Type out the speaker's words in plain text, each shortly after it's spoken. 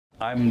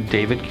I'm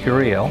David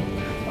Curiel.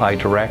 I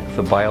direct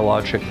the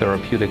Biologic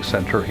Therapeutics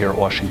Center here at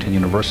Washington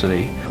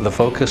University. The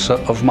focus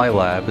of my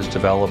lab is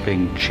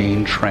developing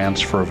gene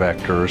transfer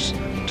vectors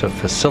to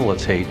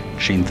facilitate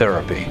gene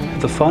therapy.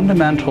 The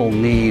fundamental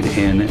need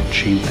in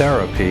gene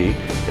therapy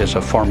is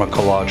a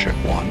pharmacologic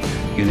one.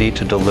 You need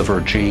to deliver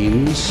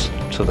genes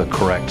to the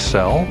correct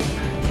cell.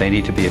 They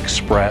need to be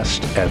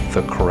expressed at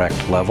the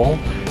correct level,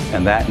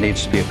 and that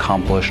needs to be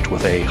accomplished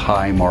with a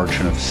high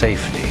margin of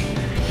safety.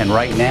 And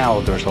right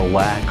now, there's a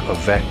lack of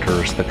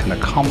vectors that can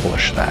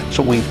accomplish that.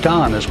 So what we've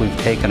done is we've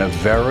taken a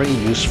very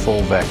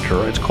useful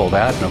vector. It's called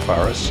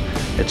adenovirus.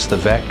 It's the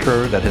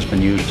vector that has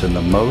been used in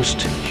the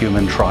most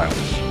human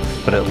trials,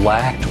 but it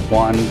lacked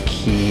one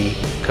key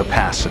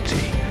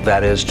capacity,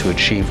 that is to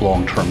achieve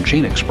long-term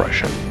gene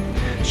expression.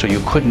 So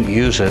you couldn't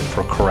use it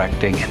for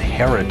correcting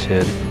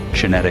inherited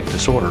genetic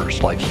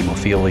disorders like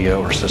hemophilia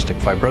or cystic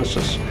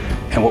fibrosis.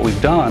 And what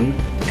we've done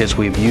is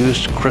we've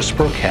used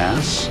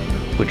CRISPR-Cas,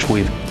 which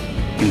we've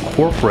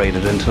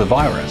incorporated into the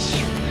virus.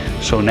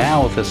 So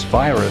now this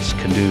virus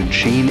can do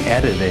gene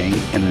editing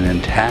in an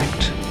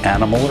intact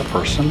animal or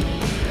person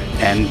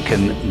and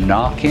can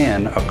knock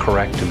in a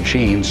corrective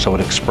gene so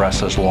it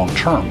expresses long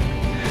term.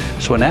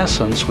 So in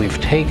essence, we've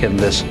taken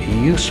this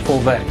useful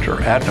vector,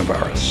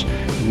 adenovirus,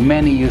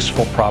 many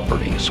useful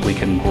properties. We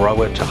can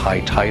grow it to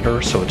high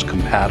titer so it's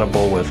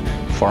compatible with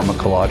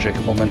pharmacologic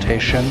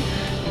implementation.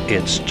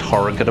 It's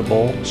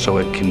targetable so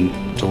it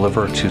can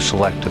deliver to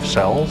selective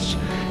cells.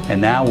 And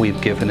now we've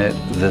given it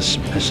this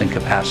missing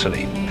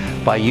capacity.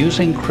 By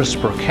using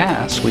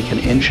CRISPR-Cas, we can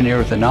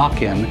engineer the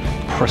knock-in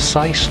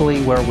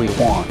precisely where we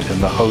want in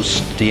the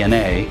host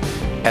DNA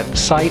at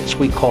sites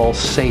we call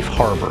safe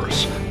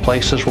harbors,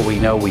 places where we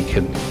know we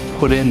can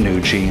put in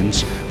new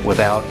genes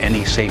without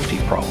any safety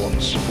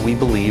problems. We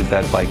believe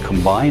that by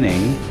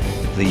combining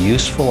the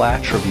useful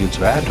attributes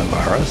of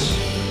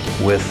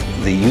adenovirus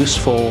with the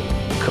useful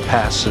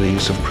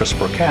capacities of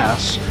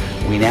CRISPR-Cas,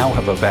 we now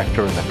have a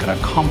vector that can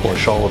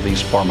accomplish all of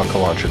these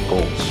pharmacologic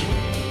goals.